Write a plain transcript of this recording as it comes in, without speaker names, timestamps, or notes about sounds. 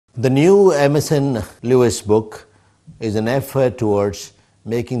The new Emerson Lewis book is an effort towards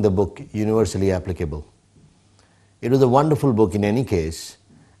making the book universally applicable. It was a wonderful book in any case,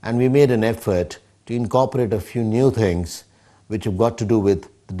 and we made an effort to incorporate a few new things which have got to do with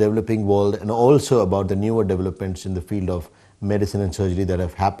the developing world and also about the newer developments in the field of medicine and surgery that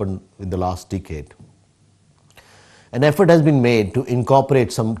have happened in the last decade. An effort has been made to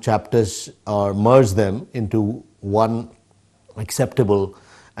incorporate some chapters or merge them into one acceptable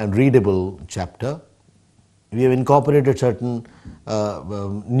and readable chapter. We have incorporated certain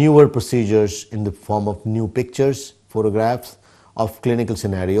newer procedures in the form of new pictures, photographs of clinical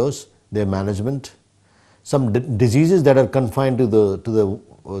scenarios, their management, some diseases that are confined to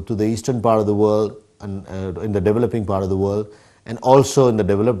the eastern part of the world and in the developing part of the world, and also in the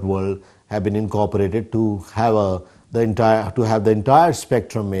developed world, have been incorporated to have the entire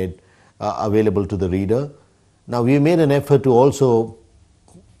spectrum made available to the reader. Now we made an effort to also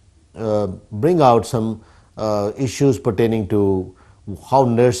bring out some issues pertaining to how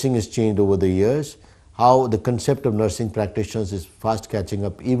nursing has changed over the years, how the concept of nursing practitioners is fast catching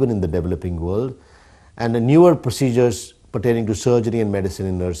up even in the developing world, and the newer procedures pertaining to surgery and medicine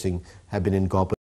and nursing have been incorporated.